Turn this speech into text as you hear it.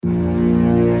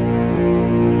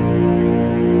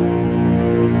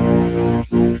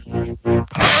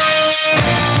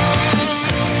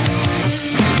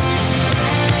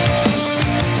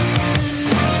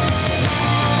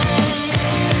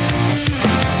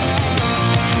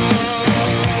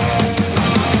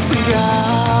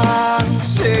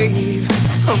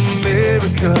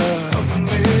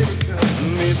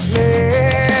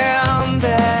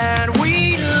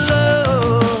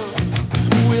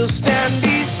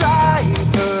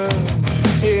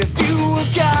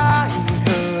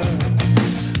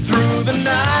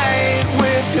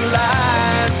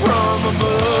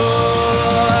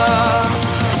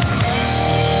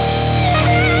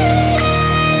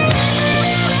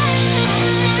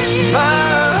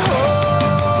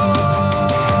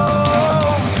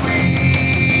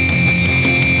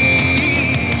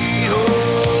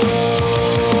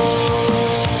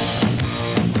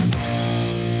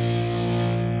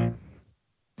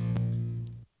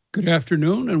Good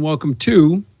afternoon and welcome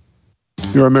to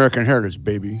Your American Heritage,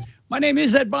 baby. My name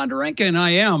is Ed Bonderenka and I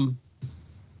am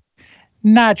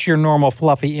not your normal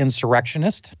fluffy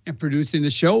insurrectionist. And producing the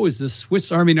show is the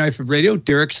Swiss Army knife of radio,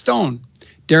 Derek Stone.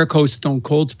 Derek hosts Stone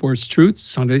Cold Sports Truth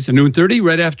Sundays at noon 30,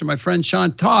 right after my friend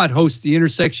Sean Todd hosts The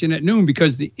Intersection at noon,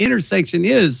 because The Intersection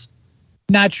is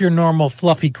not your normal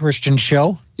fluffy Christian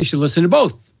show. You should listen to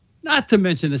both. Not to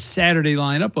mention the Saturday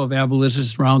lineup of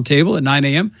Abolitionist Roundtable at 9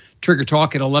 a.m., Trigger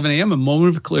Talk at 11 a.m., and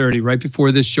Moment of Clarity right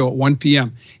before this show at 1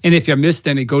 p.m. And if you missed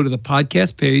any, go to the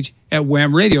podcast page at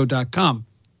whamradio.com,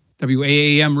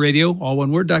 WAAM radio, all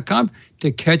one word.com,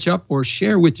 to catch up or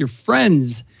share with your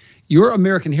friends. Your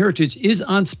American Heritage is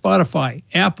on Spotify,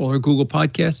 Apple, or Google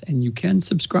Podcasts, and you can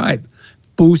subscribe.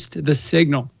 Boost the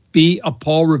signal. Be a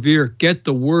Paul Revere. Get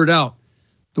the word out.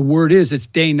 The word is, it's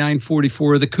day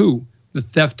 944 of the coup. The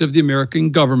theft of the American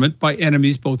government by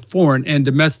enemies both foreign and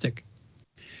domestic.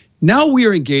 Now we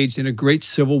are engaged in a great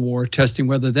civil war, testing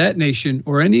whether that nation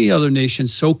or any other nation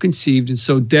so conceived and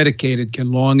so dedicated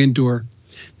can long endure.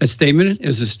 That statement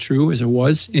is as true as it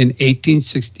was in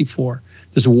 1864.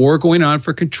 There's a war going on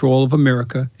for control of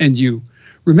America and you.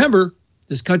 Remember,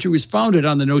 this country was founded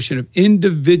on the notion of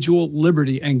individual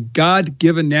liberty and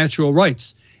God-given natural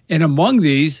rights. And among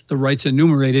these, the rights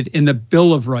enumerated in the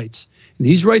Bill of Rights. And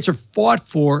these rights are fought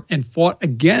for and fought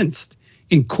against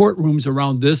in courtrooms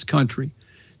around this country.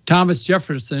 Thomas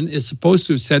Jefferson is supposed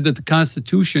to have said that the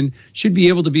Constitution should be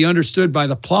able to be understood by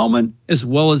the plowman as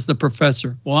well as the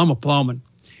professor. Well, I'm a plowman.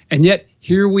 And yet,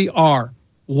 here we are,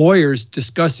 lawyers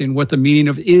discussing what the meaning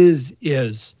of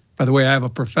is. By the way, I have a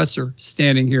professor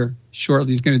standing here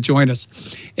shortly. He's going to join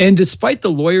us. And despite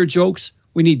the lawyer jokes,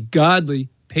 we need godly,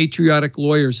 patriotic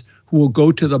lawyers who will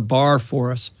go to the bar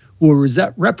for us, who will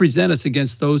represent us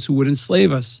against those who would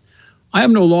enslave us. I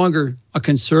am no longer a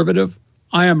conservative.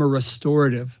 I am a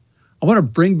restorative. I want to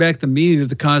bring back the meaning of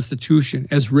the Constitution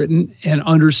as written and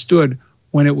understood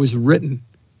when it was written.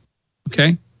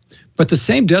 Okay? But the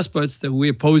same despots that we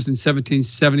opposed in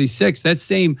 1776, that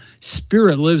same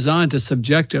spirit lives on to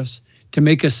subject us, to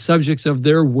make us subjects of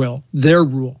their will, their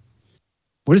rule.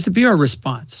 What is to be our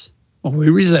response? Well,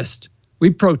 we resist. We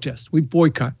protest. We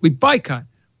boycott. We boycott.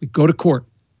 We go to court.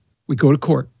 We go to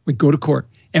court. We go to court.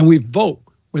 And we vote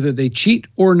whether they cheat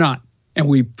or not. And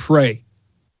we pray.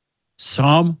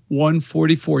 Psalm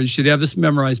 144, you should have this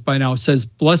memorized by now, says,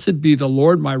 "Blessed be the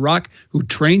Lord, my rock, who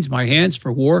trains my hands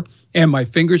for war and my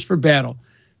fingers for battle."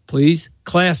 Please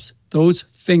clasp those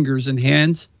fingers and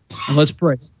hands and let's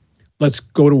pray. Let's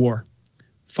go to war.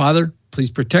 Father, please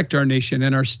protect our nation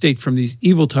and our state from these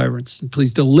evil tyrants, and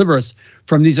please deliver us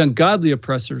from these ungodly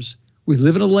oppressors. We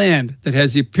live in a land that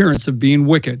has the appearance of being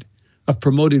wicked, of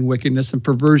promoting wickedness and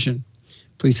perversion.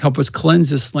 Please help us cleanse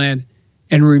this land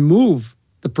and remove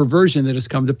the perversion that has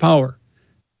come to power.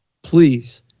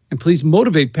 Please, and please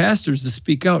motivate pastors to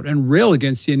speak out and rail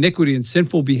against the iniquity and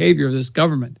sinful behavior of this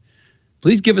government.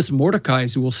 Please give us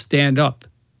Mordecais who will stand up,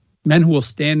 men who will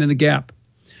stand in the gap.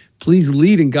 Please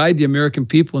lead and guide the American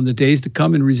people in the days to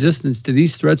come in resistance to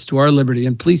these threats to our liberty.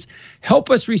 And please help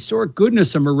us restore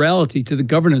goodness and morality to the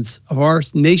governance of our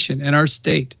nation and our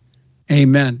state.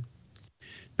 Amen.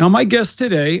 Now, my guests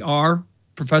today are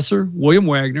Professor William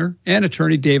Wagner and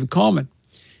Attorney David Kallman.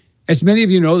 As many of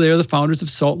you know, they are the founders of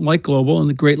Salt and Light Global and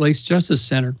the Great Lakes Justice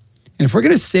Center. And if we're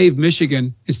going to save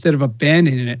Michigan instead of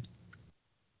abandoning it,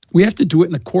 we have to do it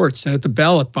in the courts and at the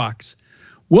ballot box.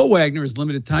 Will Wagner has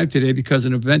limited time today because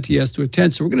of an event he has to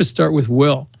attend, so we're going to start with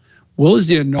Will. Will is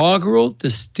the inaugural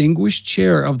distinguished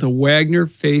chair of the Wagner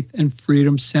Faith and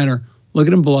Freedom Center. Look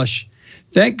at him blush.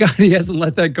 Thank God he hasn't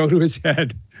let that go to his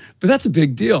head, but that's a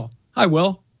big deal. Hi,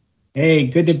 Will. Hey,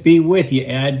 good to be with you,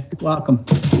 Ed. Welcome.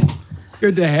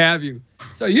 Good to have you.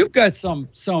 So you've got some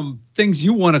things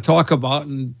you want to talk about,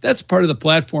 and that's part of the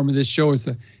platform of this show, is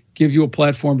to give you a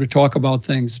platform to talk about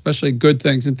things, especially good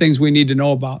things and things we need to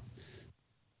know about.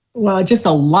 Well, just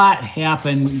a lot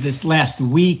happened this last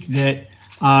week that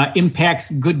impacts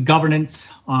good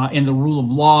governance and the rule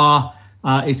of law,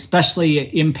 especially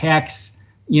it impacts,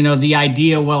 the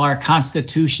idea, will our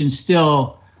Constitution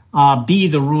still be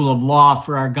the rule of law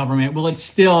for our government? Will it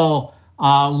still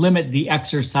limit the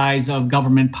exercise of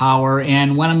government power?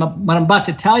 And what I'm about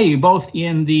to tell you, both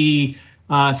in the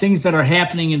things that are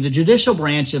happening in the judicial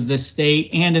branch of this state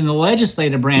and in the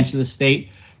legislative branch of the state,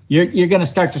 you're going to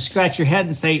start to scratch your head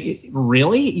and say,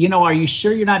 really? Are you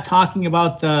sure you're not talking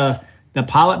about the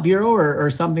Politburo or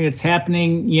something that's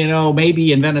happening,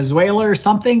 maybe in Venezuela or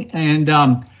something?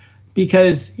 And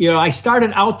because, I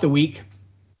started out the week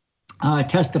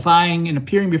testifying and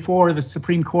appearing before the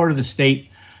Supreme Court of the state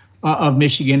of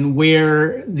Michigan,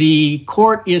 where the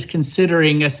court is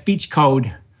considering a speech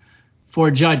code for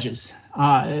judges,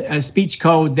 a speech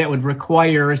code that would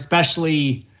require,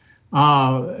 especially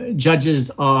judges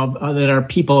that are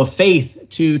people of faith,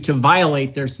 to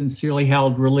violate their sincerely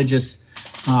held religious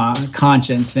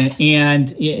conscience,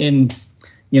 and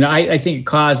I think it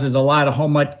causes a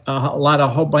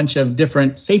whole bunch of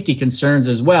different safety concerns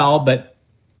as well. But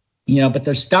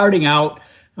they're starting out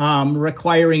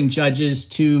requiring judges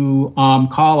to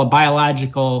call a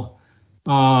biological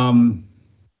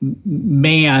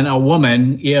man a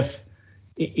woman if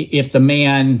the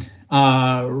man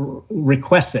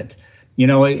requests it.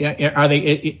 Are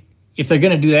they, if they're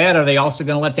going to do that, are they also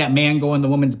going to let that man go in the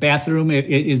woman's bathroom?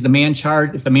 Is the man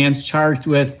charged? If the man's charged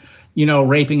with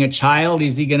raping a child,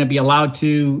 is he going to be allowed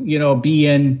to be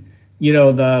in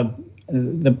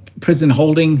the prison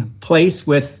holding place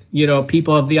with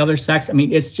people of the other sex? I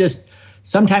mean, it's just,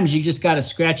 sometimes you just got to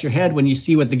scratch your head when you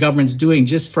see what the government's doing,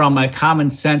 just from a common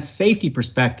sense safety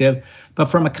perspective, but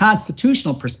from a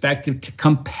constitutional perspective, to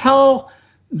compel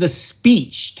the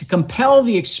speech, to compel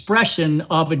the expression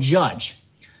of a judge,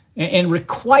 and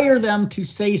require them to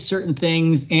say certain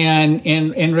things,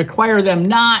 and require them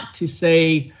not to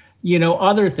say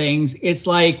other things. It's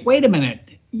like, wait a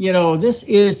minute, this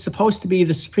is supposed to be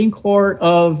the Supreme Court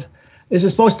this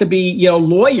is supposed to be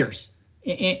lawyers,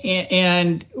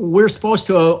 and we're supposed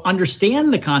to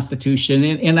understand the Constitution,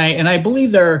 and I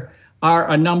believe there are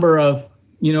a number of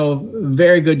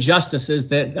very good justices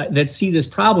that see this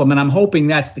problem, and I'm hoping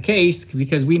that's the case,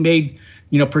 because we made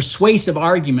persuasive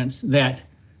arguments that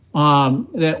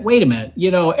wait a minute,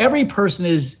 every person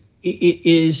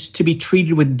is to be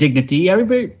treated with dignity.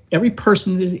 Every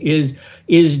person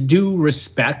is due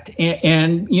respect,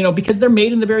 and because they're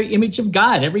made in the very image of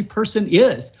God. Every person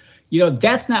is.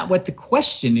 That's not what the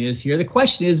question is here. The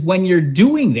question is, when you're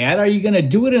doing that, are you going to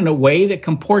do it in a way that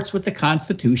comports with the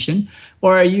Constitution,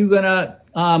 or are you going to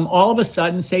all of a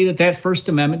sudden say that First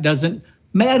Amendment doesn't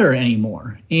matter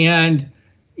anymore? And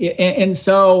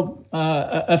so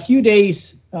a few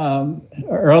days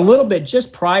or a little bit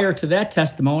just prior to that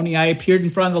testimony, I appeared in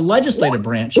front of the legislative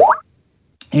branch,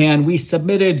 and we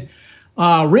submitted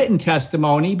written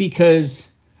testimony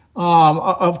because,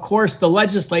 of course, the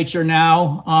legislature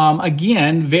now,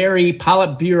 again, very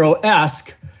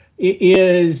Politburo-esque,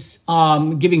 is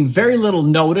giving very little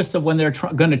notice of when they're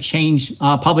going to change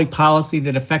public policy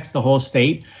that affects the whole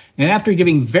state. And after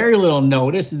giving very little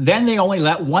notice, then they only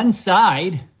let one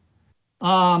side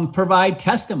provide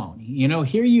testimony.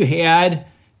 Here you had,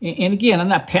 and again, I'm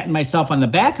not patting myself on the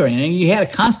back or anything, you had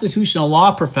a constitutional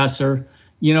law professor,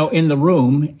 in the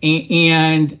room,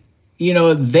 and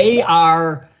they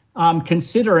are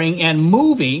considering and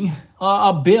moving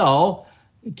a bill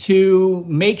to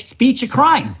make speech a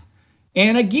crime.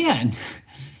 And again,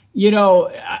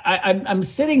 I'm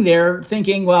sitting there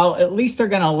thinking, well, at least they're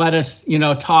going to let us,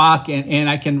 talk, and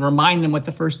I can remind them what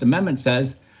the First Amendment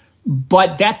says.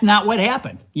 But that's not what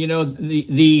happened.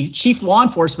 The chief law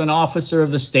enforcement officer of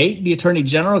the state, the attorney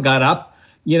general, got up,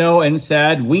 and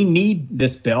said, we need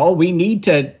this bill. We need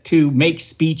to make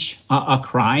speech a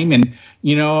crime, and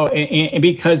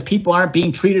because people aren't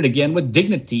being treated again with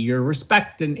dignity or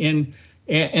respect, and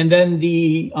then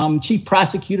the chief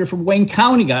prosecutor from Wayne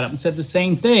County got up and said the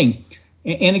same thing.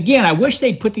 And again, I wish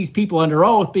they'd put these people under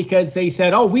oath, because they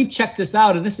said, oh, we've checked this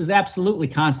out and this is absolutely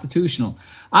constitutional.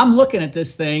 I'm looking at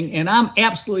this thing and I'm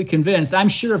absolutely convinced. I'm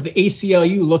sure if the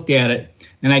ACLU looked at it,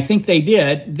 and I think they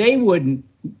did, they wouldn't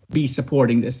be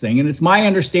supporting this thing. And it's my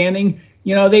understanding,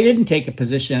 they didn't take a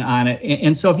position on it.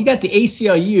 And so if you got the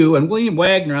ACLU and William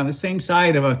Wagner on the same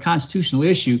side of a constitutional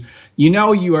issue,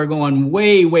 you are going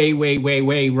way, way, way, way,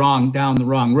 way wrong, down the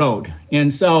wrong road.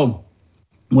 And so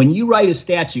when you write a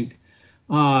statute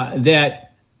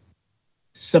that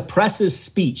suppresses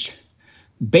speech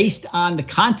based on the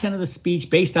content of the speech,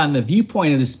 based on the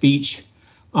viewpoint of the speech,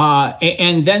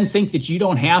 and then think that you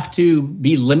don't have to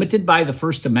be limited by the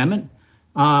First Amendment,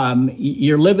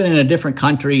 you're living in a different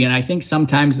country. And I think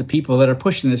sometimes the people that are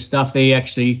pushing this stuff, they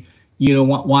actually,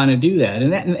 want to do that.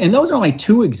 And those are only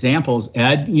two examples,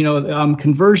 Ed.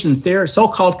 Conversion therapy,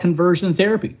 so-called conversion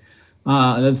therapy.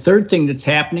 The third thing that's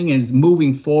happening is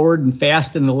moving forward and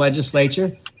fast in the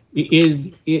legislature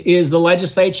is the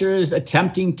legislature is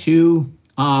attempting to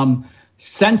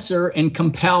censor and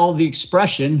compel the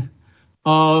expression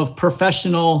of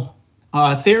professional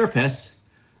therapists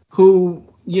who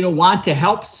want to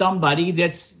help somebody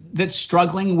that's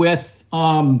struggling with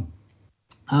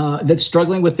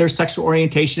their sexual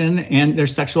orientation and their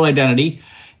sexual identity.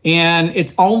 And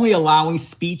it's only allowing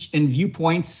speech and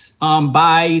viewpoints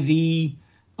by the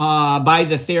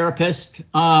therapist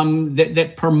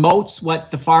that promotes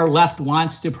what the far left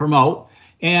wants to promote.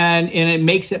 and it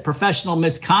makes it professional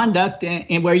misconduct,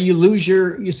 and where you lose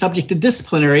you're subject to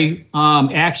disciplinary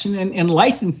action and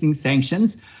licensing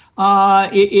sanctions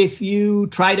if you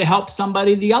try to help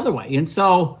somebody the other way. And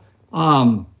so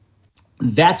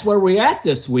that's where we're at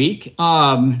this week.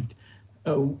 And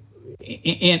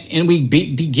we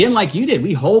begin like you did.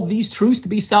 We hold these truths to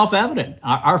be self-evident.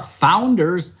 Our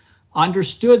founders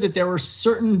understood that there were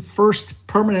certain first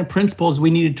permanent principles we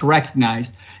needed to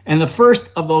recognize. And the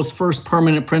first of those first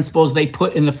permanent principles they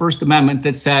put in the First Amendment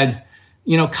that said,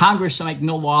 Congress shall make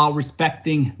no law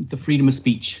respecting the freedom of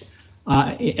speech,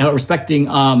 respecting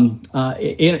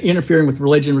interfering with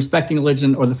religion, respecting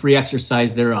religion, or the free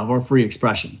exercise thereof, or free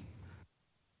expression.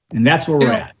 And that's where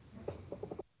we're at.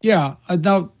 Yeah.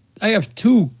 Now, I have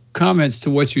two comments to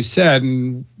what you said,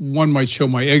 and one might show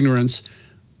my ignorance,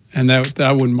 and that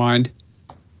I wouldn't mind.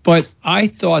 But I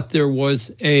thought there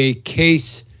was a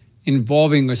case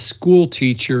involving a school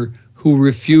teacher who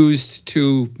refused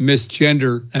to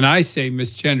misgender, and I say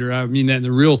misgender, I mean that in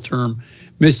the real term,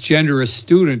 misgender a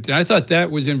student. And I thought that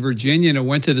was in Virginia, and it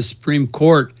went to the Supreme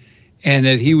Court, and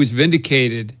that he was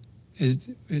vindicated.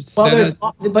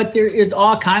 But there is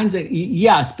all kinds of,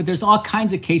 yes, but there's all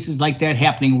kinds of cases like that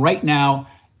happening right now,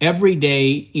 every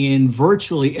day, in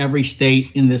virtually every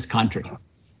state in this country.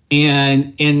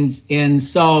 And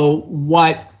so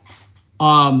what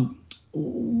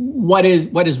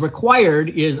is required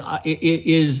is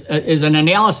an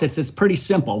analysis that's pretty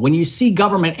simple. When you see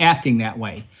government acting that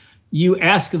way, you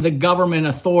ask the government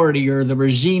authority or the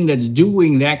regime that's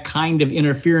doing that kind of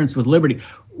interference with liberty,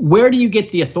 where do you get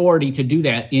the authority to do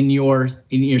that in your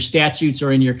statutes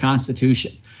or in your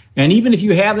Constitution? And even if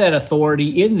you have that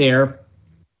authority in there,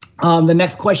 the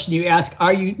next question you ask,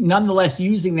 are you nonetheless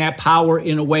using that power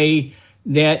in a way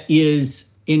that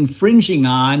is infringing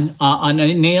on an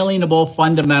inalienable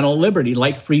fundamental liberty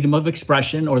like freedom of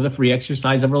expression or the free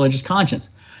exercise of religious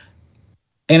conscience?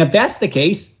 And if that's the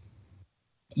case,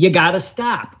 you got to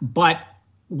stop. But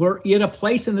we're in a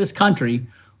place in this country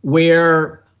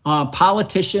where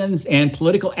politicians and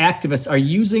political activists are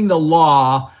using the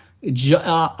law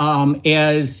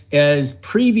as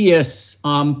previous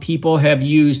people have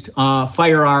used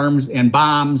firearms and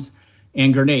bombs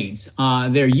and grenades.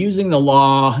 They're using the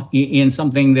law in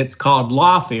something that's called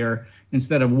lawfare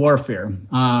instead of warfare,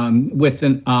 with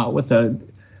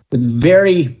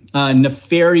very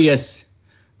nefarious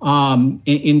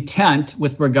intent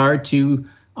with regard to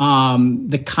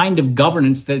the kind of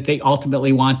governance that they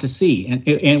ultimately want to see,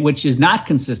 and which is not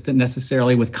consistent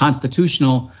necessarily with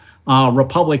constitutional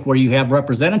republic where you have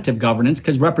representative governance,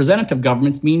 because representative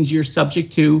governance means you're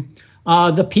subject to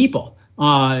the people.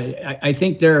 I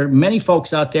think there are many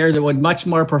folks out there that would much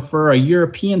more prefer a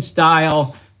European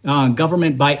style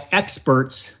government by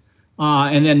experts,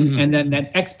 and then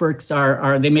that experts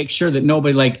are they make sure that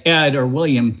nobody like Ed or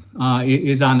William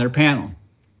is on their panel.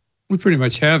 We pretty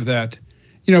much have that.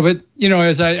 But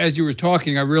as you were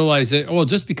talking, I realized that,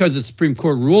 just because the Supreme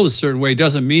Court ruled a certain way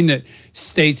doesn't mean that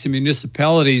states and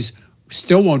municipalities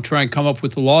still won't try and come up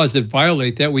with the laws that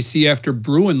violate that. We see after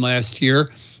Bruin last year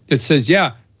that says,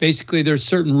 basically there's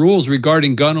certain rules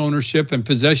regarding gun ownership and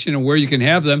possession and where you can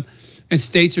have them, and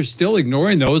states are still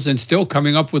ignoring those and still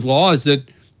coming up with laws that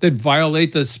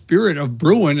violate the spirit of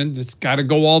Bruin, and it's got to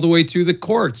go all the way through the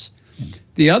courts.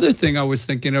 The other thing I was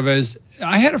thinking of is,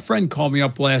 I had a friend call me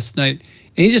up last night,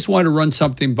 and he just wanted to run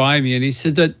something by me. And he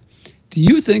said that, do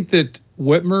you think that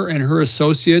Whitmer and her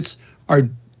associates are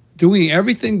doing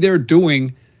everything they're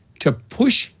doing to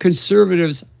push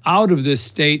conservatives out of this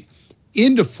state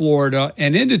into Florida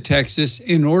and into Texas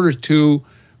in order to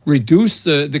reduce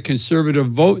the conservative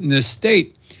vote in this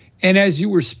state? And as you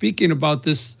were speaking about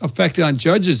this effect on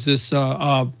judges,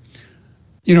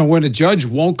 when a judge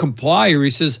won't comply, or he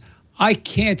says, I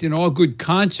can't in all good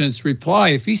conscience reply.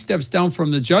 If he steps down from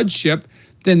the judgeship,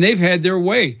 then they've had their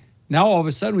way. Now all of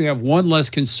a sudden we have one less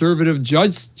conservative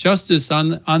justice on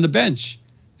the bench.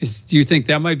 Do you think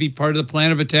that might be part of the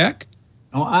plan of attack?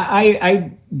 Oh,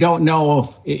 I don't know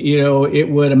if it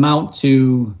would amount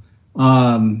to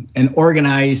an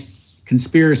organized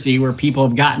conspiracy where people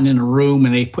have gotten in a room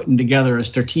and they've put together a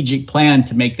strategic plan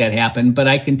to make that happen. But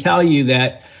I can tell you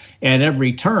that at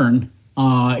every turn,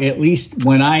 at least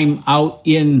when I'm out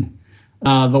in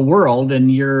the world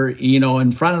and you're,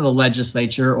 in front of the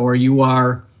legislature, or you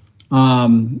are,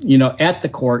 at the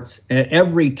courts, at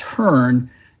every turn,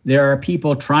 there are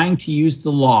people trying to use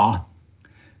the law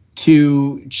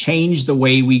to change the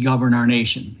way we govern our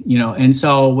nation, And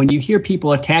so when you hear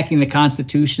people attacking the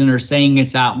Constitution or saying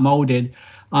it's outmoded,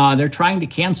 they're trying to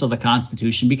cancel the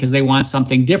Constitution because they want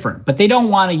something different. But they don't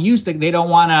want to they don't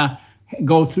want to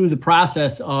go through the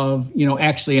process of,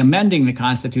 actually amending the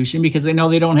Constitution because they know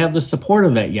they don't have the support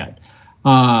of that yet.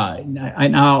 I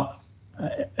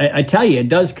tell you, it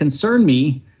does concern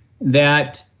me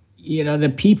that,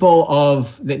 the people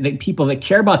that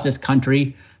care about this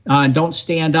country don't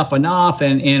stand up enough,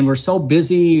 and we're so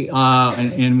busy,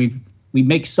 and we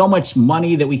make so much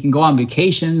money that we can go on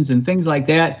vacations and things like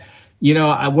that.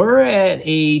 We're at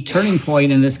a turning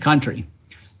point in this country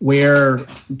where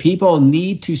people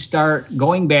need to start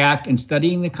going back and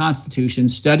studying the Constitution,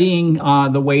 studying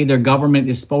the way their government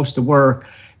is supposed to work,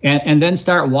 and then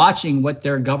start watching what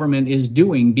their government is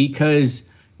doing. Because,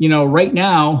 right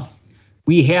now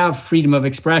we have freedom of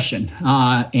expression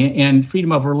and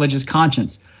freedom of religious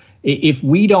conscience. If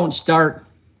we don't start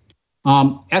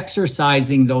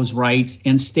exercising those rights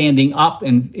and standing up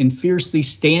and fiercely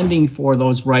standing for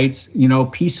those rights,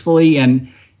 peacefully and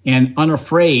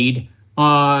unafraid,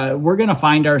 we're going to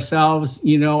find ourselves,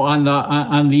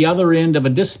 on the other end of a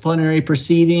disciplinary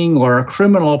proceeding or a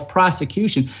criminal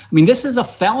prosecution. I mean, this is a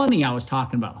felony I was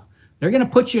talking about. They're going to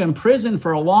put you in prison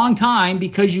for a long time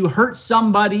because you hurt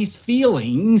somebody's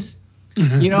feelings,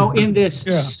 in this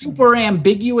super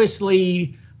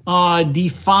ambiguously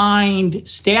defined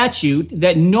statute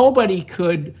that nobody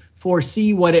could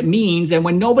foresee what it means. And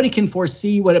when nobody can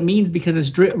foresee what it means because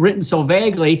it's written so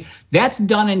vaguely, that's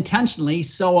done intentionally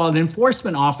so an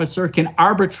enforcement officer can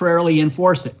arbitrarily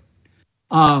enforce it.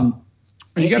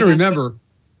 You got to remember.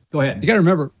 Go ahead. You got to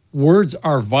remember, words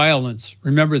are violence.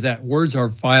 Remember that words are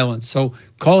violence. So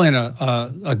calling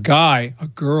a guy a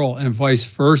girl and vice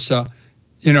versa,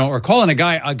 or calling a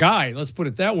guy, let's put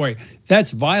it that way,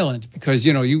 that's violent because,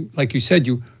 you, like you said,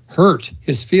 you hurt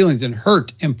his feelings, and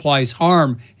hurt implies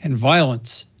harm and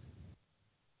violence.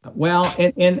 Well,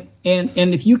 and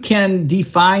if you can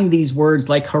define these words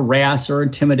like harass or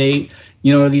intimidate,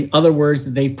 these other words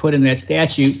that they've put in that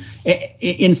statute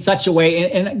in such a way,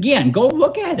 and again, go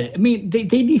look at it. I mean, they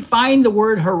define the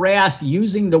word harass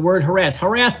using the word harass.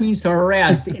 Harass means to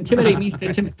harass. Intimidate means to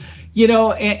intimidate.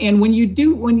 And when you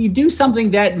do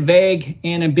something that vague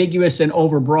and ambiguous and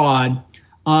overbroad,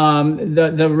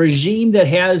 the regime that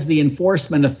has the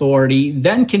enforcement authority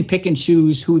then can pick and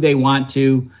choose who they want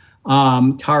to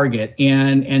target.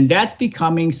 And that's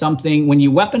becoming something when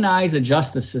you weaponize a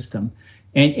justice system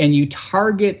and you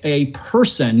target a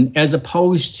person as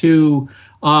opposed to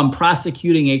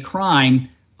prosecuting a crime,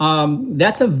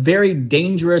 that's a very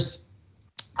dangerous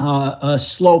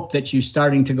slope that you're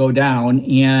starting to go down.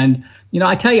 And,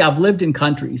 I tell you, I've lived in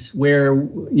countries where,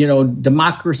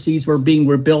 democracies were being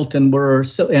rebuilt and we're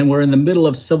in the middle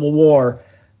of civil war.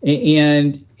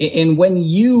 And when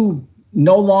you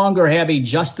no longer have a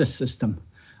justice system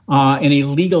and a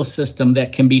legal system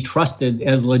that can be trusted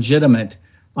as legitimate,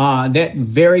 that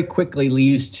very quickly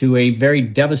leads to a very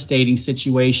devastating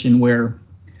situation where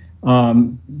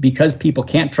because people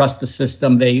can't trust the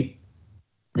system, they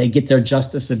get their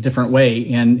justice a different way.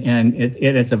 And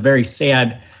it's a very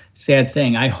sad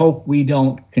thing. I hope we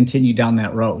don't continue down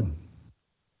that road.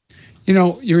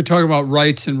 You were talking about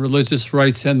rights and religious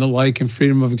rights and the like and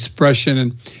freedom of expression.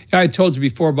 And I told you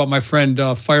before about my friend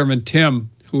Fireman Tim,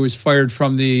 who was fired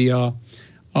from the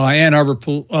Ann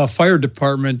Arbor Fire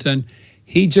Department. And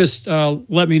he just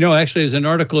let me know, actually, there's an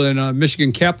article in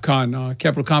Michigan CapCon,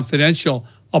 Capital Confidential,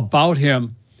 about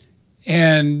him.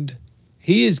 And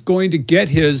he is going to get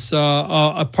his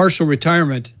a partial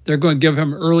retirement. They're going to give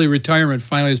him early retirement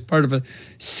finally as part of a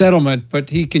settlement, but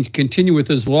he can continue with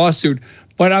his lawsuit.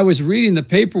 But I was reading the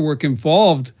paperwork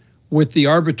involved with the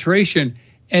arbitration,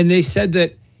 and they said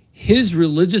that his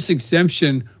religious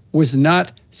exemption was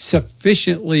not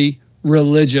sufficiently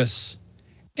religious.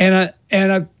 And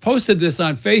I posted this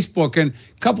on Facebook, and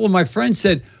a couple of my friends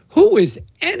said, who is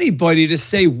anybody to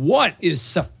say what is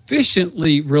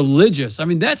sufficiently religious? I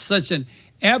mean, that's such an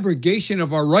abrogation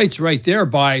of our rights right there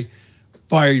by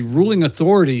ruling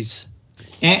authorities.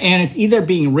 And it's either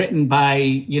being written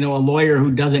by, a lawyer who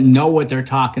doesn't know what they're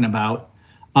talking about,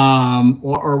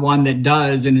 or one that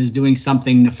does and is doing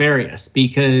something nefarious,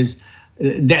 because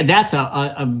that's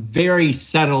a very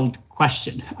settled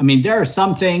question. I mean, there are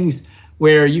some things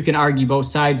where you can argue both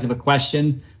sides of a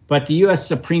question, but the U.S.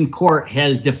 Supreme Court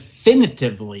has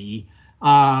definitively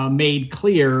made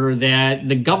clear that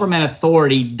the government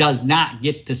authority does not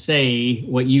get to say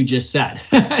what you just said.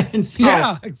 And so,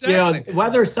 yeah, exactly.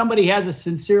 Whether somebody has a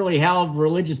sincerely held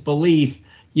religious belief,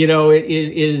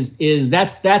 is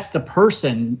that's the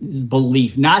person's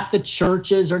belief, not the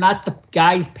church's or not the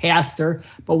guy's pastor,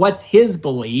 but what's his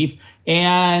belief.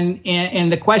 And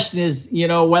the question is,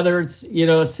 whether it's,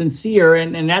 sincere,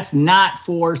 and that's not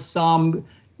for some,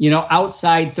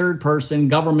 outside third person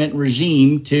government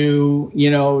regime to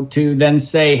then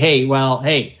say,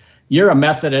 hey, you're a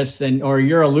Methodist or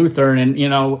you're a Lutheran, and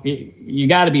you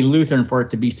got to be Lutheran for it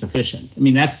to be sufficient. I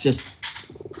mean, that's just.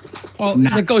 Well,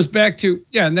 that goes back to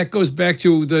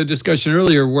the discussion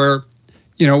earlier where,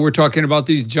 we're talking about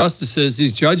these justices,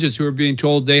 these judges who are being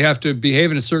told they have to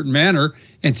behave in a certain manner.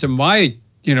 And to my,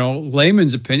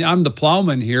 layman's opinion, I'm the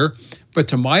plowman here, but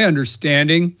to my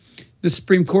understanding, the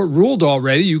Supreme Court ruled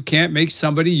already you can't make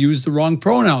somebody use the wrong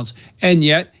pronouns. And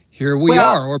yet here we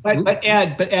are. But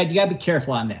Ed, you got to be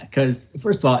careful on that, because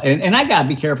first of all, and I got to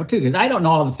be careful too, because I don't know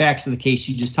all the facts of the case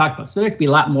you just talked about. So there could be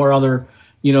a lot more other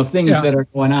things that are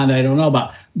going on that I don't know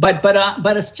about. But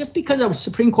it's just because of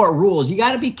Supreme Court rules. You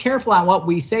got to be careful on what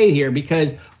we say here,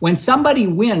 because when somebody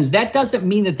wins, that doesn't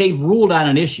mean that they've ruled on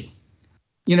an issue.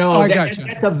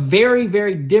 That's a very,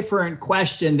 very different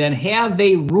question than have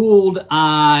they ruled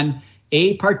on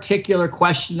a particular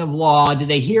question of law. Did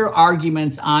they hear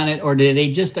arguments on it, or did they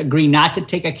just agree not to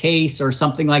take a case or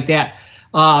something like that?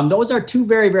 Those are two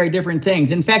very, very different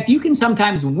things. In fact, you can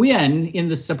sometimes win in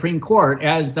the Supreme Court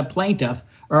as the plaintiff,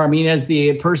 as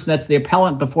the person that's the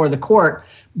appellant before the court,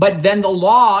 but then the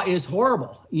law is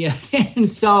horrible. Yeah, and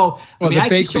so the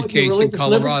Baker case in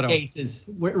Colorado,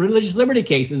 religious liberty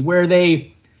cases where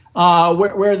they,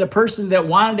 where the person that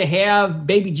wanted to have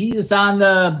baby Jesus on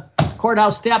the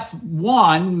courthouse steps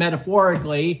won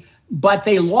metaphorically, but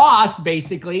they lost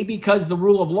basically because the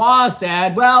rule of law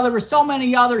said, well, there were so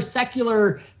many other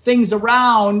secular things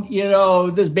around,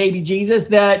 this baby Jesus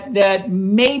that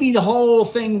maybe the whole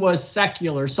thing was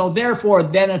secular. So therefore,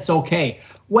 then it's okay.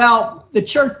 Well,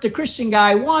 the Christian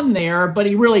guy won there, but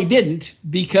he really didn't,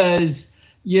 because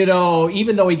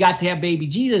even though he got to have baby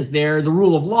Jesus there, the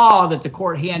rule of law that the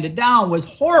court handed down was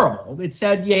horrible. It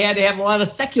said you had to have a lot of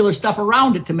secular stuff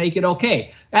around it to make it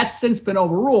okay. That's since been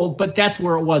overruled, but that's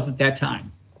where it was at that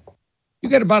time. You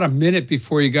got about a minute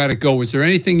before you got to go. Was there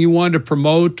anything you wanted to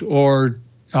promote or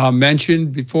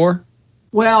mention before?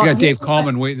 Well, you got Dave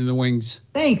Kallman waiting in the wings.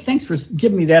 Thanks for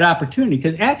giving me that opportunity,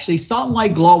 because actually Salt and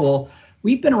Light Global,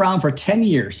 we've been around for 10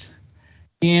 years.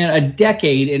 And a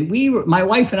decade, and my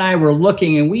wife and I were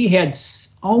looking, and we had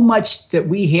so much that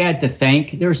we had to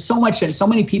thank. There was so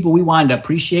many people we wanted to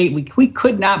appreciate. We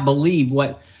could not believe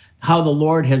how the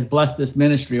Lord has blessed this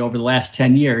ministry over the last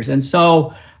 10 years. And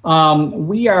so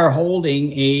we are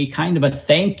holding a kind of a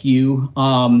thank you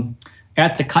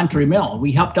at the Country Mill.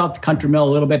 We helped out the Country Mill a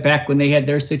little bit back when they had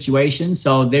their situation.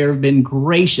 So they've been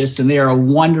gracious, and they are a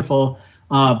wonderful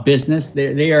business.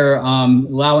 They are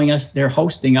allowing us, they're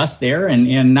hosting us there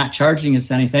and not charging us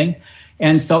anything.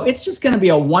 And so it's just going to be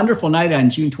a wonderful night on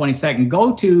June 22nd.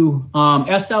 Go to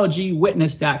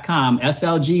slgwitness.com,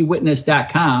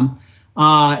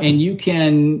 and you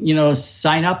can,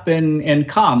 sign up and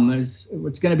come.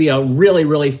 It's going to be a really,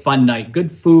 really fun night.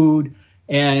 Good food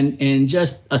and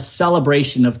just a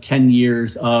celebration of 10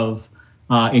 years of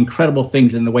incredible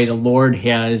things in the way the Lord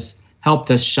has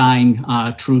helped us shine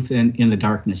truth in the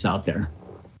darkness out there.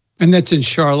 And that's in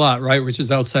Charlotte, right? Which is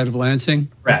outside of Lansing?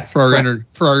 Right. For our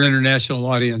international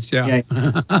audience, yeah.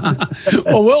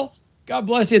 Well, Will, God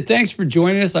bless you. Thanks for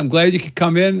joining us. I'm glad you could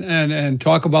come in and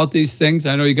talk about these things.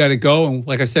 I know you got to go. And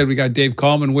like I said, we got Dave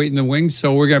Kallman waiting in the wings,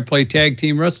 so we're going to play tag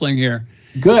team wrestling here.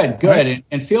 Good. Right.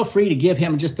 And feel free to give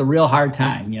him just a real hard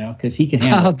time, because he can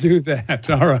handle it. I'll do that.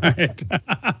 All right.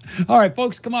 All right,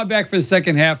 folks, come on back for the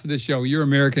second half of the show. Your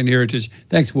American Heritage.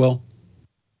 Thanks, Will.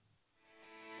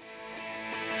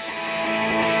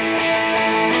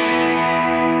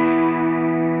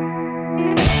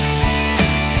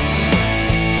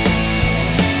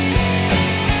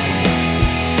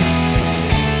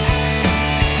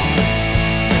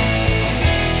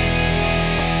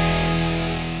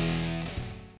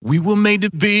 We were made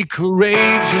to be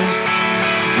courageous.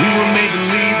 We were made to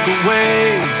lead the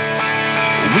way.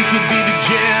 We could be the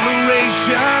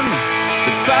generation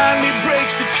that finally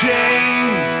breaks the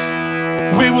chains.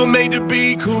 We were made to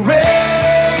be courageous.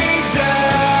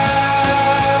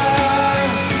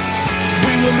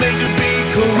 We were made to be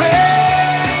courageous.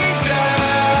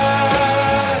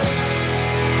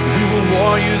 We were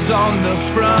warriors on the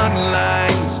front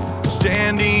lines,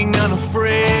 standing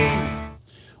unafraid.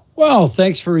 Well,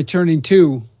 thanks for returning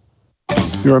to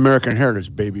Your American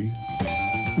Heritage, baby.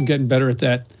 I'm getting better at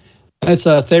that. That's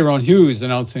Theron Hughes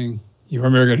announcing Your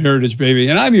American Heritage, baby.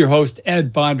 And I'm your host,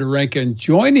 Ed Bonderenka. And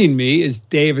joining me is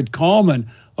David Kallman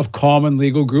of Kallman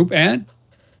Legal Group and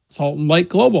Salt and Light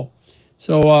Global.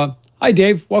 So, hi,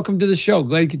 Dave. Welcome to the show.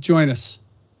 Glad you could join us.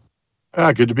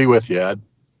 Good to be with you, Ed.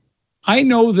 I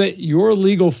know that your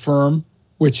legal firm,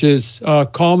 which is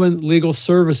Kallman Legal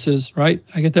Services, right?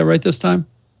 I get that right this time?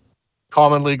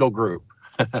 Kallman Legal Group.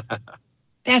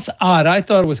 That's odd. I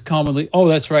thought it was commonly. Oh,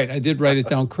 that's right. I did write it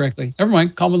down correctly. Never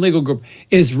mind. Kallman Legal Group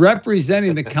is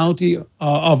representing the county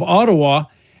of Ottawa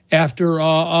after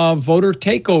a voter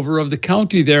takeover of the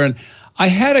county there. And I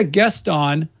had a guest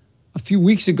on a few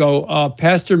weeks ago,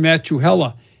 Pastor Matt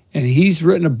Truhella, and he's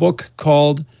written a book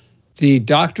called The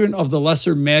Doctrine of the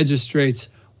Lesser Magistrates,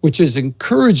 which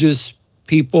encourages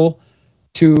people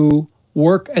to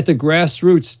work at the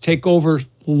grassroots, take over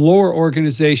lower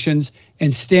organizations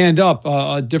and stand up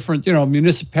different,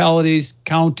 municipalities,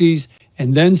 counties,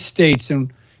 and then states.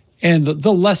 And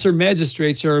the lesser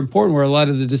magistrates are important where a lot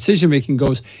of the decision making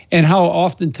goes, and how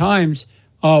oftentimes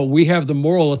we have the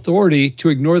moral authority to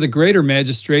ignore the greater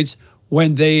magistrates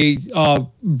when they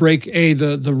break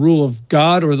the rule of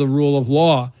God or the rule of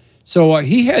law. So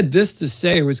he had this to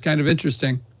say. It was kind of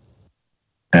interesting.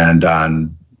 And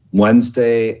on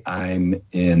Wednesday, I'm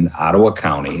in Ottawa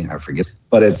County. I forget,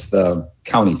 but it's the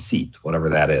county seat, whatever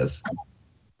that is.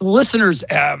 Listeners,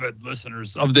 avid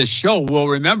listeners of this show will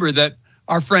remember that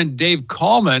our friend Dave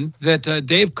Kallman,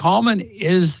 Dave Kallman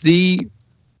is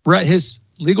his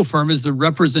legal firm is the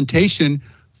representation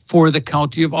for the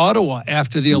county of Ottawa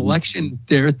after the election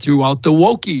there throughout the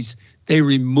Wokies. They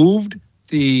removed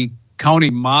the county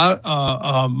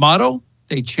motto.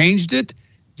 They changed it.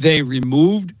 They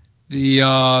removed the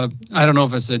I don't know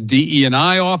if it's a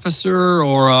DE&I officer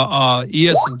or a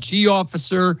ES&G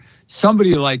officer,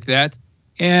 somebody like that,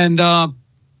 and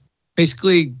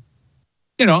basically,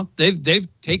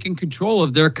 they've taken control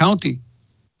of their county.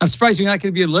 I'm surprised you're not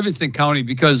going to be in Livingston County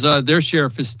because their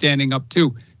sheriff is standing up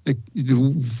too.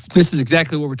 This is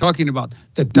exactly what we're talking about,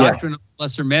 the doctrine of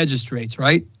lesser magistrates,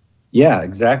 right? Yeah,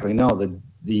 exactly. No,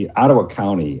 the Ottawa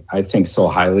County, I think so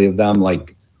highly of them.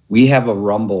 Like, we have a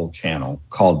Rumble channel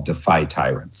called Defy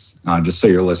Tyrants, just so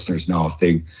your listeners know if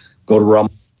they go to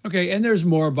Rumble. Okay, and there's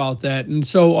more about that. And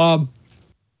so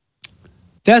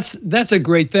that's a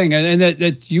great thing. And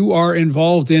that you are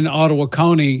involved in Ottawa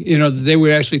County, that they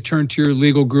would actually turn to your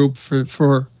legal group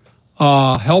for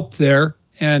help there.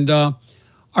 And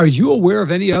are you aware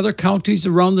of any other counties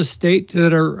around the state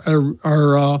that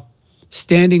are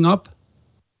standing up?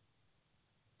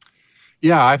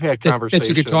 Yeah, I've had conversations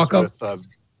that you could talk with of.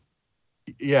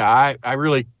 I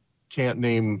really can't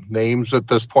name names at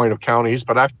this point of counties,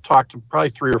 but I've talked to probably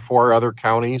 3 or 4 other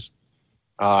counties,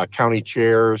 county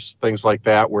chairs, things like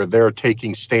that, where they're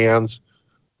taking stands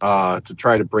to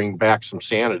try to bring back some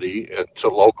sanity to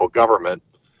local government.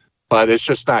 But it's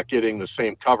just not getting the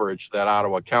same coverage that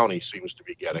Ottawa County seems to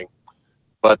be getting.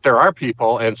 But there are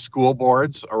people and school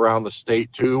boards around the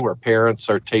state too, where parents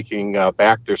are taking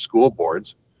back their school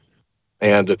boards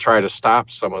and to try to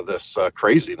stop some of this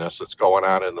craziness that's going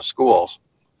on in the schools.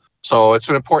 So it's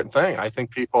an important thing. I think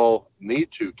people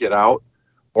need to get out,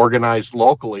 organize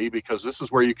locally, because this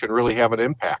is where you can really have an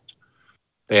impact,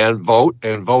 and vote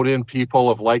in people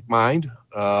of like mind,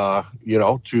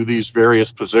 to these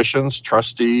various positions,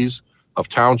 trustees of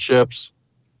townships,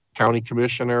 county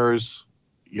commissioners,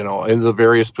 in the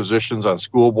various positions on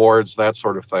school boards, that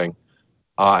sort of thing,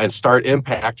 and start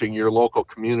impacting your local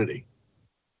community.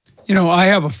 I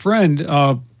have a friend,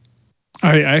 I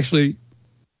actually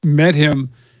met him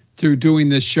through doing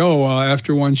this show.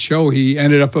 After one show, he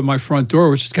ended up at my front door,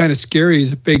 which is kind of scary.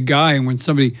 He's a big guy. And when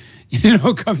somebody,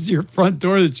 comes to your front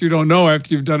door that you don't know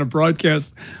after you've done a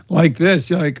broadcast like this,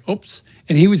 you're like, oops.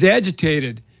 And he was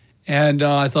agitated. And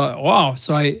I thought, wow.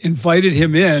 So I invited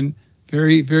him in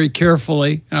very, very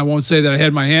carefully. And I won't say that I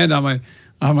had my hand on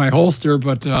my holster,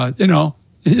 but,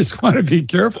 you just want to be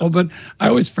careful. But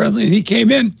I was friendly, and he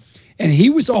came in. And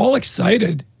he was all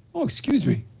excited. Oh, excuse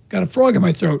me. Got a frog in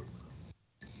my throat.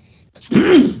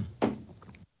 And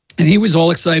he was all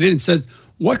excited and says,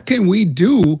 what can we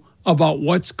do about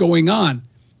what's going on?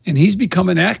 And he's become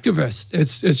an activist.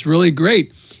 It's really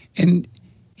great. And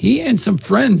he and some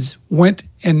friends went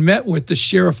and met with the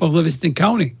sheriff of Livingston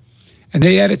County. And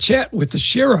they had a chat with the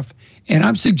sheriff. And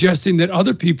I'm suggesting that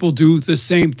other people do the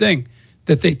same thing,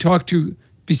 that they talk to,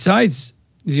 besides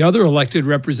the other elected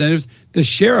representatives, the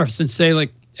sheriffs, and say,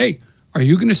 like, hey, are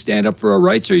you going to stand up for our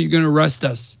rights, or are you going to arrest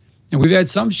us? And we've had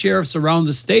some sheriffs around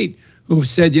the state who've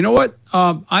said, you know what,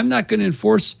 I'm not going to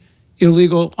enforce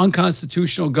illegal,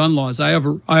 unconstitutional gun laws. I have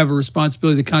a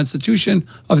responsibility to the Constitution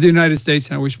of the United States,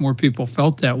 and I wish more people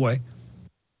felt that way.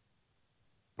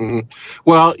 Mm-hmm.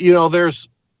 Well,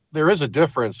 there is a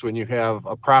difference when you have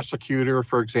a prosecutor,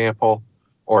 for example,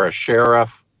 or a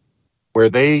sheriff, where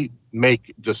they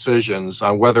make decisions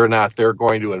on whether or not they're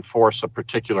going to enforce a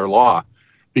particular law,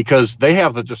 because they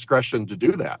have the discretion to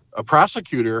do that. A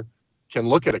prosecutor can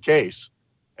look at a case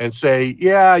and say,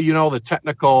 yeah, the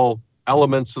technical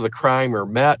elements of the crime are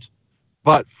met,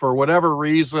 But for whatever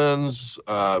reasons,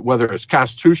 whether it's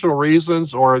constitutional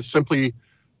reasons or it's simply,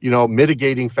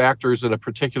 mitigating factors in a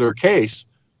particular case,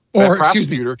 that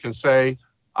prosecutor can say,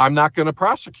 I'm not going to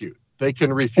prosecute. They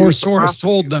can refuse. Or source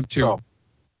told them to. So,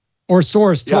 or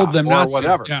source told them not or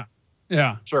whatever. to.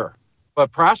 Yeah. Sure.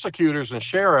 But prosecutors and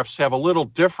sheriffs have a little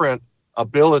different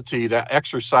ability to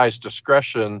exercise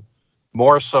discretion,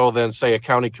 more so than, say, a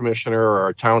county commissioner or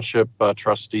a township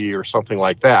trustee or something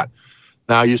like that.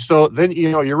 Now,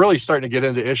 you're really starting to get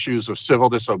into issues of civil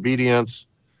disobedience,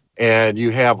 and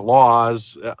you have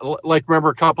laws like, remember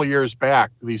a couple of years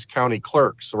back, these county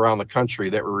clerks around the country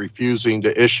that were refusing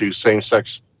to issue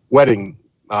same-sex wedding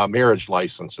marriage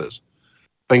licenses,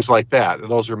 things like that.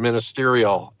 Those are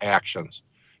ministerial actions.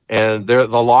 And the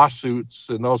lawsuits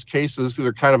in those cases,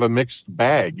 they're kind of a mixed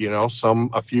bag.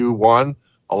 A few won,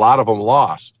 a lot of them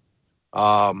lost.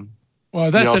 Well,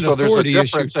 that's an authority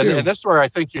issue too. And this is where I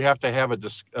think you have to have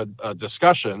a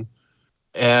discussion.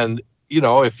 And,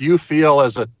 if you feel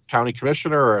as a county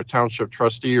commissioner or a township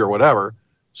trustee or whatever,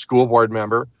 school board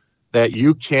member, that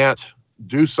you can't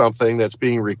do something that's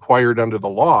being required under the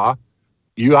law,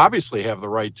 you obviously have the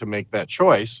right to make that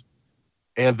choice.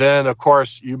 And then, of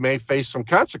course, you may face some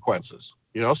consequences.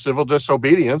 Civil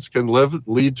disobedience can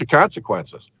lead to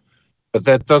consequences. But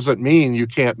that doesn't mean you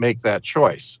can't make that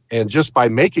choice. And just by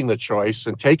making the choice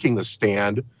and taking the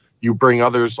stand, you bring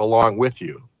others along with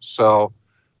you. So,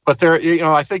 but there,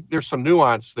 I think there's some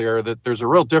nuance there, that there's a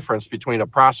real difference between a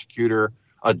prosecutor,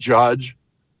 a judge,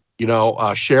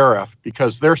 a sheriff,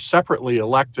 because they're separately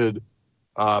elected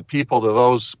people to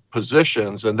those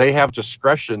positions, and they have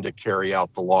discretion to carry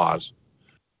out the laws.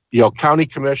 County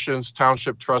commissions,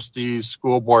 township trustees,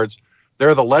 school boards,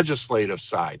 they're the legislative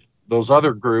side. Those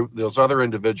other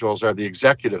individuals are the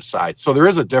executive side. So there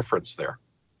is a difference there.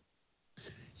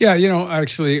 Yeah,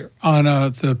 actually on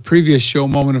the previous show,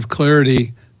 Moment of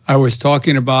Clarity, I was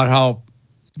talking about how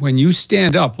when you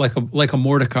stand up like a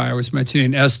Mordecai, I was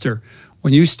mentioning Esther,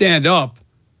 when you stand up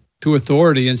to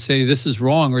authority and say this is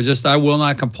wrong, or just I will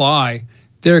not comply,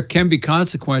 there can be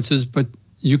consequences, but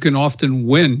you can often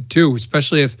win too,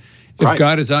 especially if right.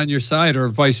 God is on your side, or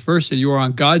vice versa, you are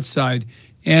on God's side.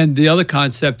 And the other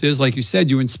concept is, like you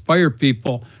said, you inspire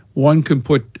people. One can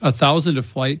put 1,000 to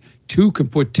flight, two can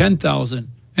put 10,000,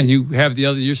 and you have the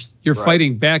other. You're right.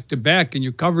 Fighting back to back, and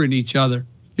you're covering each other.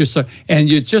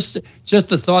 You're just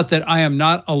the thought that I am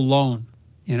not alone.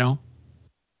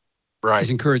 Right, is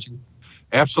encouraging.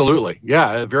 Absolutely,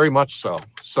 yeah, very much so.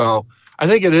 So I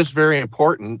think it is very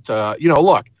important.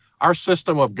 Look, our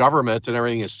system of government and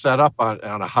everything is set up on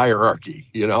a hierarchy.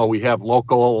 We have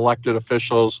local elected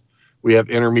officials. We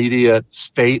have intermediate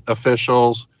state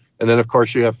officials, and then, of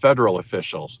course, you have federal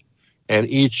officials. And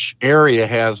each area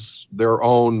has their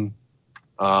own,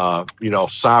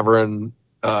 sovereign,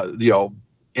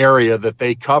 area that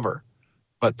they cover.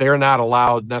 But they're not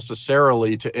allowed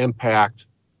necessarily to impact,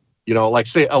 like,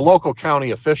 say, a local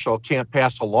county official can't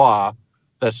pass a law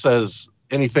that says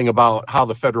anything about how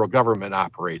the federal government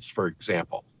operates, for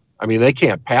example. I mean, they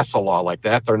can't pass a law like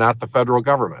that. They're not the federal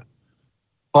government.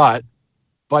 But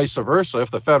vice versa,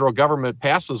 if the federal government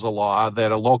passes a law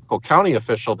that a local county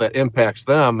official that impacts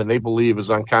them and they believe is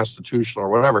unconstitutional or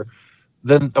whatever,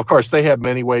 then of course they have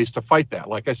many ways to fight that.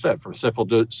 Like I said, from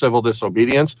civil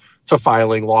disobedience to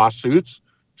filing lawsuits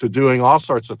to doing all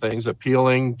sorts of things,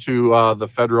 appealing to the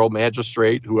federal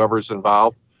magistrate, whoever's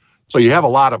involved. So you have a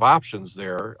lot of options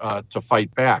there to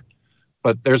fight back.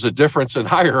 But there's a difference in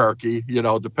hierarchy,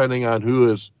 depending on who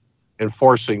is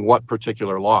enforcing what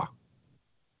particular law.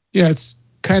 Yeah, it's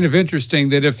kind of interesting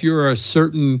that if you're a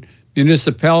certain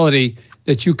municipality,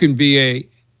 that you can be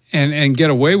and get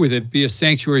away with it, be a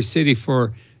sanctuary city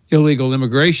for illegal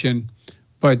immigration,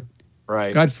 but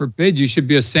right. God forbid you should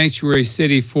be a sanctuary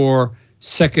city for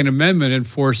Second Amendment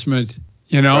enforcement.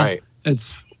 Right.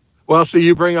 Well, so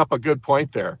you bring up a good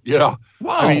point there. Wow.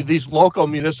 I mean, these local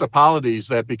municipalities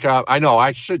that become,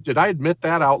 did I admit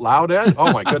that out loud, Ed?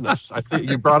 Oh my goodness. I think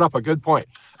you brought up a good point.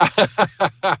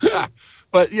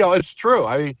 But, it's true.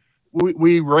 I mean,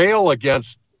 we rail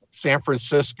against San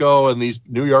Francisco and these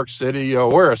New York City.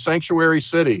 We're a sanctuary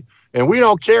city, and we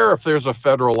don't care if there's a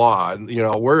federal law, and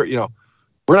we're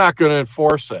not going to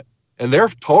enforce it, and they're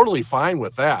totally fine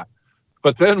with that.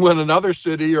 But then when another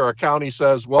city or a county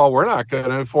says, well, we're not going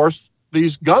to enforce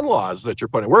these gun laws that you're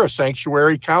putting, we're a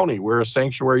sanctuary county, we're a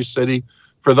sanctuary city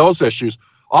for those issues,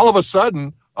 all of a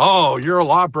sudden, oh, you're a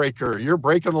lawbreaker, you're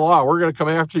breaking the law, we're going to come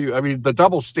after you. I mean, the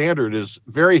double standard is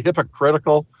very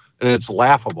hypocritical, and it's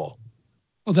laughable.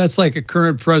 Well, that's like a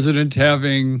current president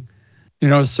having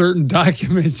certain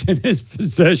documents in his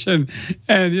possession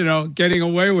and, getting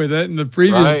away with it. And the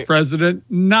previous president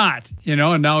not,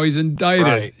 and now he's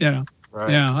indicted,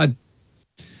 Right.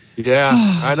 Yeah.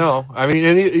 I know. I mean,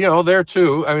 and, there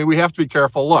too, I mean, we have to be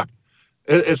careful. Look,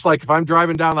 it's like if I'm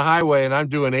driving down the highway and I'm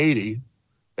doing 80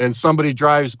 and somebody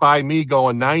drives by me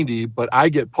going 90, but I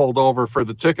get pulled over for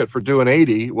the ticket for doing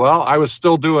 80. Well, I was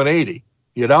still doing 80,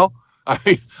 I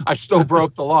mean, I still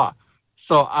broke the law.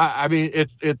 So I mean,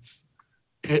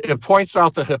 it points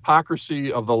out the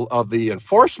hypocrisy of the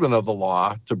enforcement of the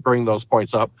law to bring those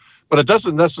points up, but it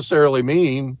doesn't necessarily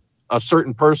mean a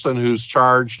certain person who's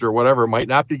charged or whatever might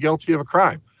not be guilty of a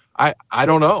crime. I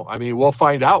don't know. I mean, we'll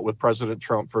find out with President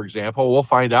Trump, for example. We'll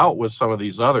find out with some of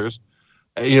these others.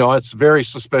 It's very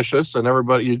suspicious, and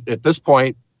everybody at this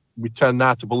point, we tend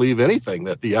not to believe anything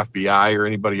that the FBI or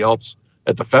anybody else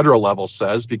at the federal level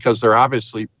says, because they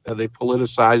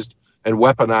politicized and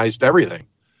weaponized everything.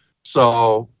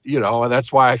 So, and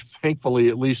that's why, thankfully,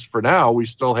 at least for now, we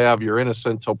still have you're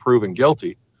innocent till proven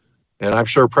guilty. And I'm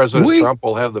sure President Trump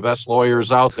will have the best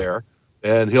lawyers out there,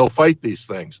 and he'll fight these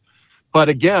things. But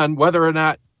again, whether or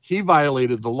not he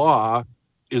violated the law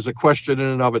is a question in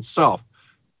and of itself.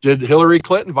 Did Hillary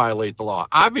Clinton violate the law?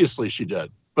 Obviously she did,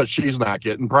 but she's not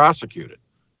getting prosecuted.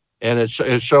 And it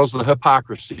shows the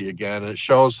hypocrisy again. And it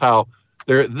shows how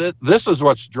this is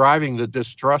what's driving the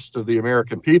distrust of the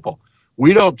American people.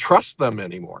 We don't trust them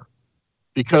anymore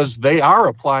because they are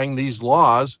applying these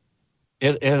laws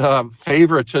in a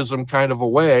favoritism kind of a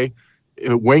way.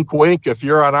 Wink, wink. If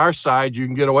you're on our side, you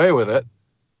can get away with it.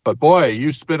 But boy,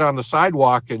 you spit on the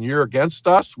sidewalk and you're against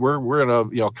us, we're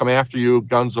gonna come after you,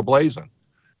 guns a-blazing.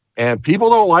 And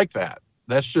people don't like that.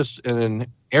 That's just an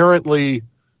inherently,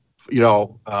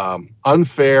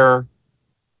 unfair,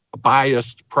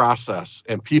 biased process,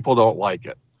 and people don't like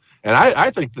it. And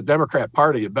I think the Democrat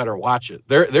Party had better watch it.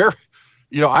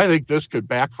 I think this could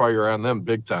backfire on them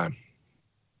big time.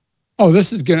 Oh,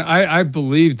 this is I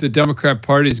believe the Democrat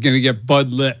Party is gonna get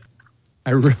Bud lit. I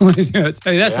really do.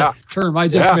 Hey, that's a term I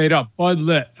just made up. Bud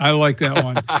lit. I like that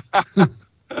one.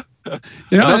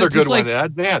 Another good one,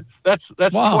 Ed. Man, that's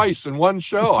wow. Twice in one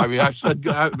show. I mean, I said,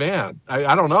 man,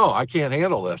 I don't know. I can't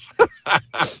handle this.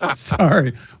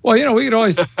 Sorry. Well, we could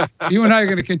always, you and I are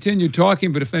going to continue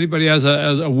talking, but if anybody has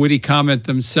a witty comment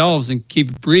themselves, and keep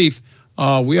it brief,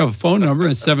 we have a phone number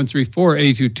at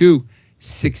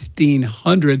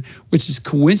 734-822-1600, which is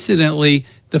coincidentally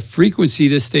the frequency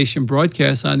this station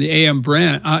broadcasts on the AM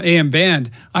band.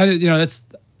 That's,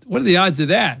 what are the odds of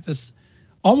that? That's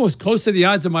almost close to the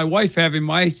odds of my wife having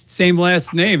my same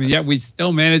last name, and yet we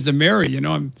still manage to marry,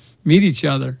 and meet each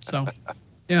other. So,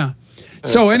 yeah.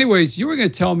 So anyways, you were going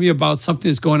to tell me about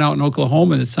something that's going out in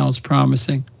Oklahoma that sounds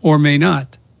promising, or may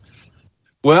not.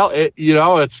 Well,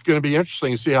 it's going to be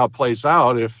interesting to see how it plays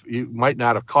out. If you might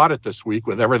not have caught it this week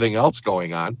with everything else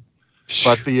going on,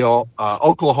 but the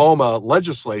Oklahoma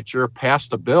legislature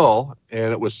passed a bill,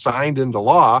 and it was signed into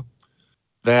law,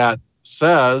 that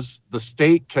says the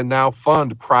state can now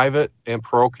fund private and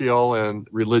parochial and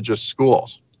religious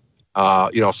schools,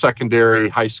 secondary,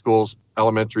 high schools,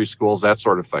 elementary schools, that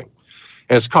sort of thing.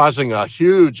 And it's causing a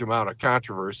huge amount of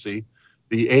controversy.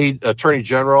 The Attorney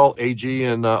General, AG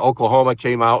in Oklahoma,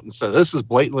 came out and said this is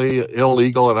blatantly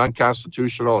illegal and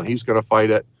unconstitutional, and he's going to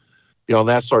fight it,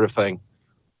 that sort of thing.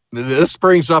 This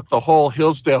brings up the whole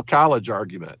Hillsdale College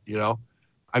argument,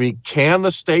 I mean, can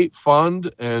the state fund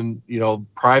and,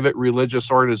 private religious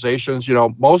organizations?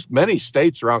 Many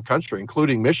states around country,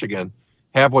 including Michigan,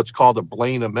 have what's called a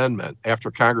Blaine Amendment after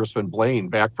Congressman Blaine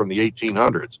back from the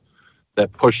 1800s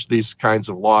that pushed these kinds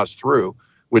of laws through,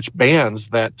 which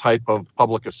bans that type of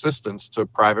public assistance to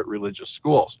private religious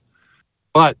schools.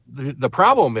 But the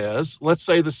problem is, let's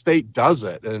say the state does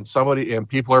it and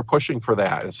people are pushing for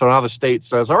that. And so now the state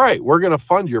says, all right, we're going to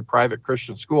fund your private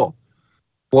Christian school.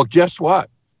 Well, guess what?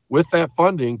 With that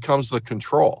funding comes the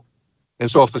control. And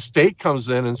so if the state comes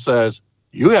in and says,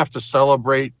 you have to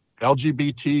celebrate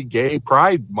LGBT Gay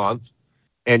Pride Month,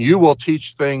 and you will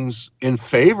teach things in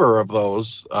favor of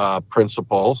those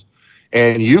principles,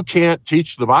 and you can't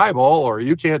teach the Bible or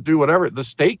you can't do whatever, the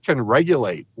state can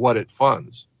regulate what it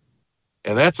funds.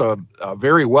 And that's a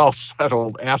very well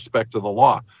settled aspect of the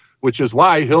law, which is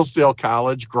why Hillsdale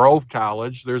College, Grove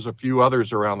College, there's a few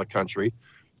others around the country,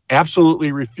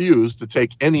 absolutely refuse to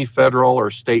take any federal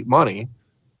or state money.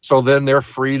 So then they're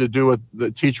free to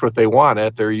teach what they want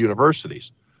at their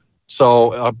universities.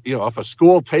 So, if a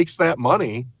school takes that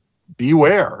money,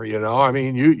 beware, I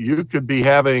mean, you could be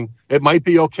it might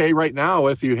be okay right now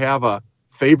if you have a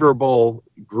favorable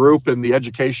group in the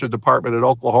education department at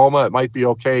Oklahoma, it might be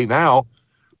okay now,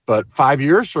 but 5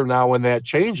 years from now when that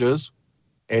changes,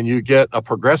 and you get a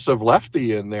progressive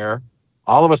lefty in there,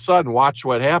 all of a sudden, watch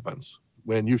what happens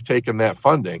when you've taken that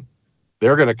funding.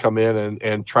 They're going to come in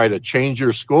and try to change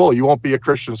your school. You won't be a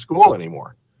Christian school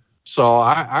anymore. So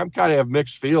I'm kind of have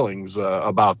mixed feelings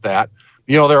about that.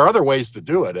 You know, there are other ways to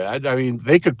do it, Ed. I mean,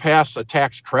 they could pass a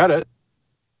tax credit,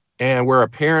 and where a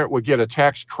parent would get a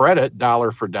tax credit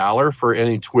dollar for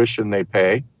any tuition they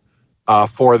pay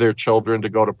for their children to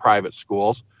go to private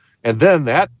schools. And then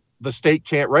the state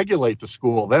can't regulate the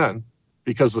school then,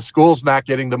 because the school's not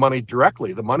getting the money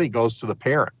directly. The money goes to the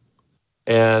parent.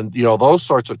 And, you know, those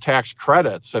sorts of tax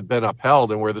credits have been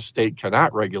upheld, and where the state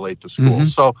cannot regulate the school. Mm-hmm.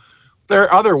 So there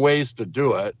are other ways to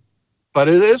do it, but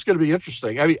it is going to be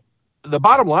interesting. I mean, the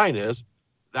bottom line is,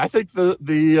 I think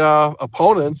the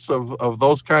opponents of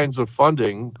those kinds of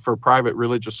funding for private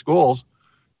religious schools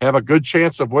have a good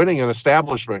chance of winning an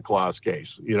Establishment Clause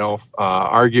case, you know,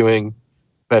 arguing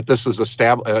that this is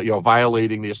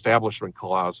violating the Establishment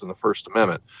Clause in the First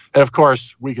Amendment. And of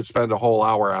course, we could spend a whole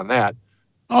hour on that.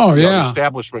 Oh, You know, yeah. the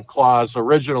Establishment Clause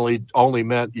originally only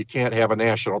meant you can't have a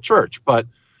national church, but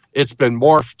it's been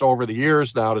morphed over the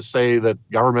years now to say that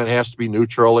government has to be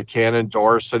neutral, it can't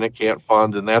endorse, and it can't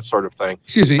fund, and that sort of thing.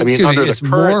 Excuse me. I mean, under it's the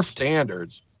current morphed.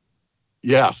 standards,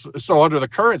 yes. So under the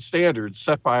current standards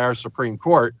set by our Supreme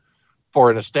Court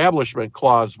for an Establishment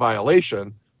Clause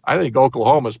violation, I think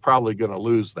Oklahoma is probably going to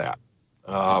lose that.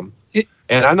 And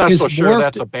I'm not so sure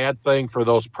that's a bad thing for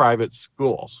those private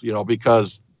schools, you know,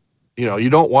 because, you know, you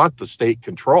don't want the state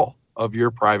control of your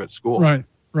private school. Right,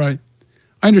 right.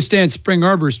 I understand Spring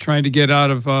Arbor is trying to get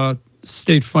out of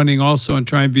state funding also and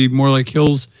try and be more like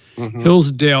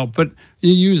Hillsdale. But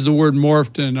you use the word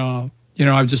morphed, and you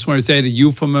know, I just want to say the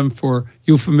euphemism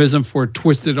for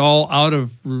twisted all out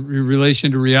of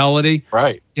relation to reality.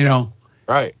 Right. You know.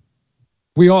 Right.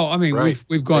 We all. I mean, right.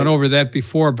 we've gone over that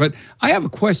before. But I have a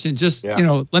question. Just yeah. You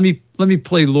know, let me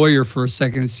play lawyer for a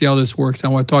second and see how this works. I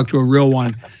want to talk to a real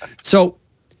one. So,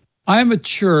 I'm a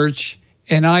church,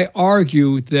 and I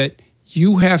argue that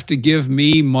you have to give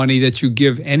me money that you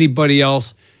give anybody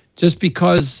else just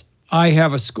because I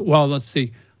have a school. Well, let's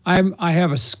see. I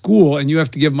have a school, and you have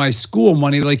to give my school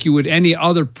money like you would any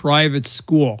other private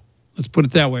school. Let's put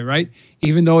it that way, right?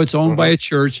 Even though it's owned by a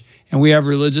church and we have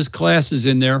religious classes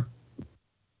in there,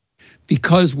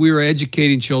 because we're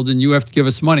educating children, you have to give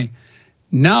us money.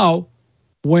 Now,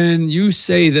 when you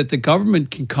say that the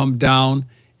government can come down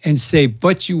and say,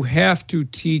 but you have to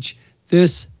teach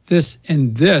this, this,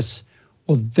 and this,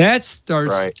 well, that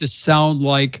starts to sound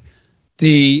like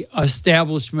the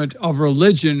establishment of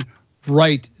religion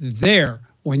right there.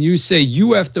 When you say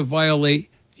you have to violate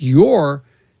your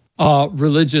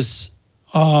religious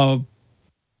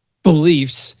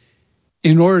beliefs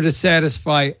in order to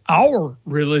satisfy our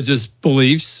religious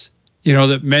beliefs, you know,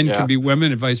 that men can be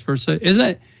women and vice versa.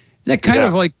 Isn't that kind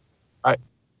of like?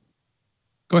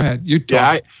 Go ahead. You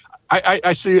talk. Yeah,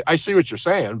 I see what you're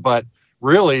saying, but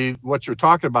really what you're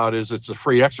talking about is it's a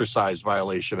free exercise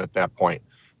violation at that point.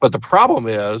 But the problem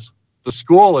is the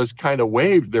school has kind of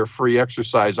waived their free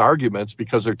exercise arguments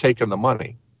because they're taking the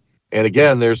money. And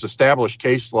again, there's established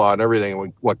case law and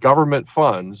everything. What government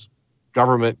funds,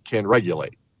 government can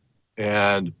regulate.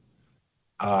 And,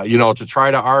 you know, to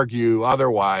try to argue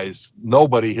otherwise,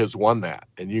 nobody has won that.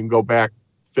 And you can go back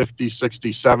 50,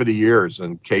 60, 70 years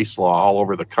in case law all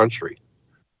over the country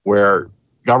where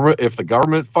if the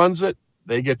government funds it,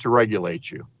 they get to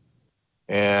regulate you.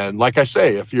 And like I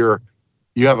say, if you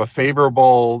have a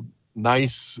favorable,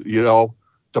 nice, you know,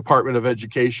 Department of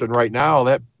Education right now,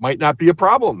 that might not be a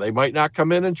problem. They might not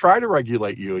come in and try to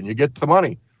regulate you and you get the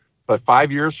money. But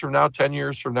 5 years from now, 10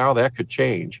 years from now, that could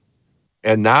change.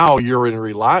 And now you're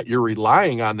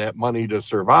relying on that money to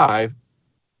survive.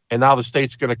 And now the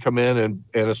state's going to come in and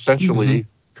essentially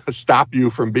stop you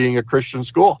from being a Christian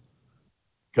school.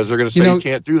 Because they're going to say you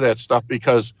can't do that stuff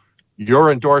because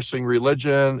you're endorsing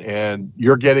religion and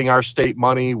you're getting our state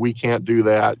money. We can't do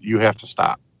that. You have to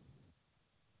stop.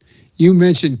 You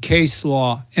mentioned case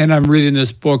law, and I'm reading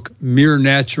this book, Mere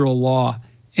Natural Law.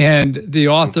 And the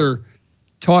author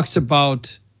talks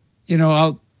about, you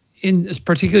know,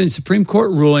 particularly in Supreme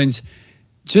Court rulings,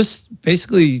 just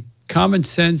basically common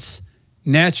sense,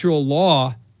 natural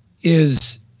law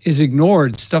is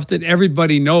ignored, stuff that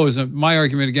everybody knows. And my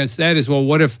argument against that is, well,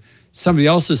 what if somebody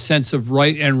else's sense of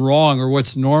right and wrong or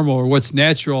what's normal or what's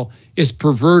natural is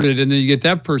perverted, and then you get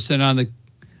that person on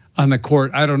the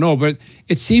court? I don't know. But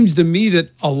it seems to me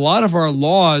that a lot of our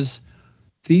laws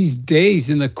these days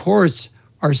in the courts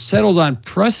are settled on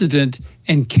precedent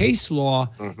and case law.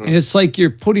 And it's like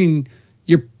you've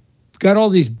got all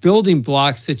these building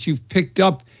blocks that you've picked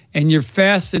up and you're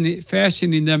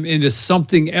fashioning them into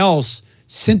something else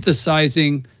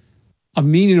synthesizing a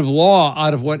meaning of law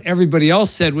out of what everybody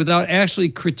else said without actually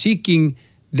critiquing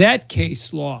that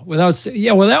case law, without saying,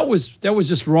 yeah, well, that was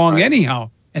just wrong anyhow,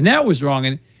 and that was wrong.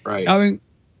 And I mean,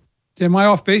 am I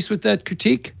off base with that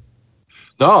critique?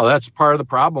 No, that's part of the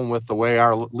problem with the way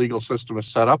our legal system is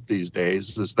set up these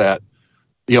days, is that,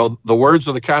 you know, the words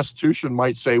of the Constitution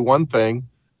might say one thing,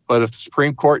 but if the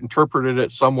Supreme Court interpreted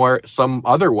it some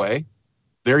other way,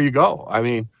 there you go. I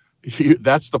mean,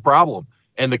 that's the problem.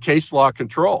 And the case law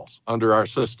controls under our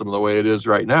system the way it is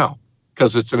right now,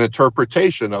 because it's an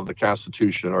interpretation of the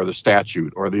Constitution or the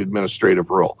statute or the administrative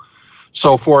rule.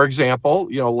 So, for example,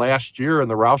 you know, last year in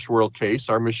the Rauschworld case,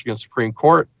 our Michigan Supreme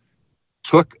Court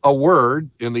took a word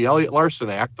in the Elliott-Larsen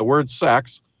Act, the word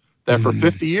sex, that for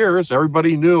 50 years,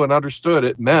 everybody knew and understood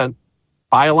it meant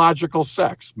biological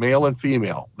sex, male and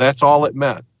female. That's all it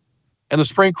meant. And the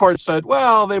Supreme Court said,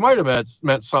 well, they might have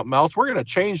meant something else. We're going to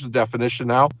change the definition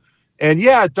now. And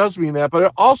yeah, it does mean that, but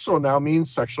it also now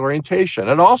means sexual orientation.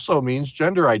 It also means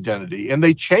gender identity. And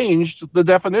they changed the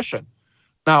definition.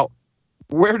 Now,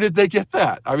 where did they get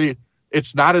that? I mean,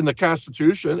 it's not in the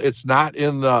Constitution. It's not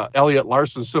in the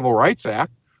Elliott-Larsen Civil Rights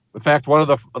Act. In fact, one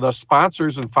of the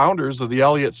sponsors and founders of the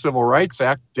Elliott Civil Rights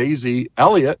Act, Daisy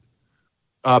Elliott,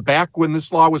 back when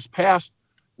this law was passed,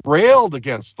 railed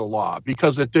against the law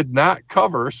because it did not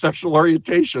cover sexual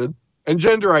orientation and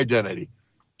gender identity.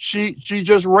 She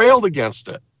just railed against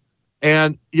it.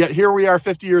 And yet here we are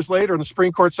 50 years later, and the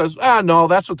Supreme Court says, no,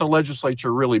 that's what the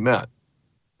legislature really meant.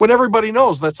 When everybody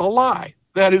knows that's a lie.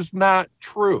 That is not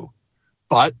true.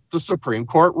 But the Supreme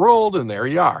Court ruled, and there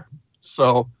you are.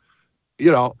 So,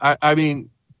 you know, I mean,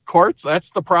 courts, that's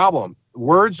the problem.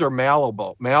 Words are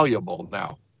malleable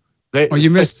now. You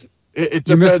missed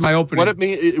my opening. What it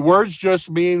means, words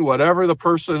just mean whatever the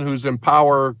person who's in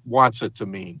power wants it to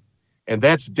mean. And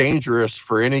that's dangerous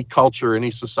for any culture,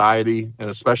 any society, and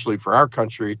especially for our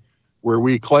country, where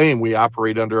we claim we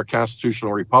operate under a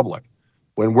constitutional republic.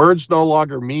 When words no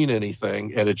longer mean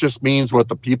anything, and it just means what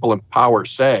the people in power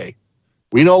say,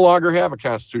 we no longer have a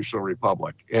constitutional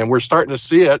republic. And we're starting to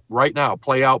see it right now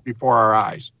play out before our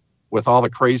eyes with all the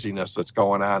craziness that's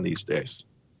going on these days.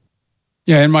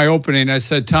 Yeah, in my opening, I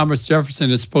said Thomas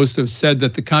Jefferson is supposed to have said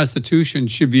that the Constitution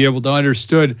should be able to be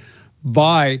understood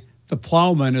by the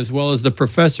plowman as well as the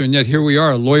professor. And yet here we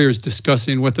are, lawyers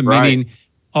discussing what the meaning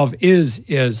of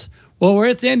is. Well, we're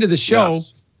at the end of the show,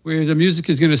 where the music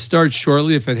is going to start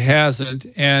shortly if it hasn't.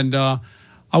 And I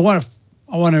want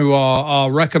to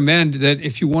recommend that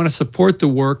if you want to support the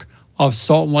work of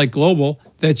Salt and Lake Global,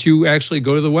 that you actually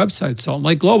go to the website, Salt and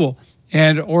Lake Global,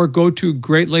 or go to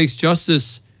Great Lakes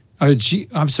Justice,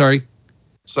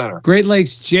 Center. Great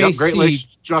Lakes JC. Yep, Great Lakes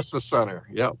Justice Center.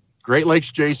 Yep.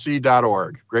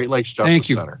 GreatLakesJC.org. Great Lakes Justice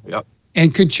Center. Yep.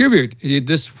 And contribute.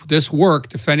 This work,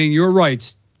 defending your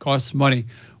rights, costs money.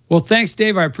 Well, thanks,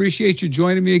 Dave. I appreciate you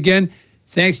joining me again.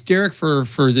 Thanks, Derek, for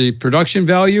the production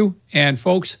value. And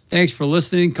folks, thanks for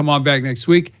listening. Come on back next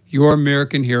week. Your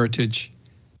American Heritage.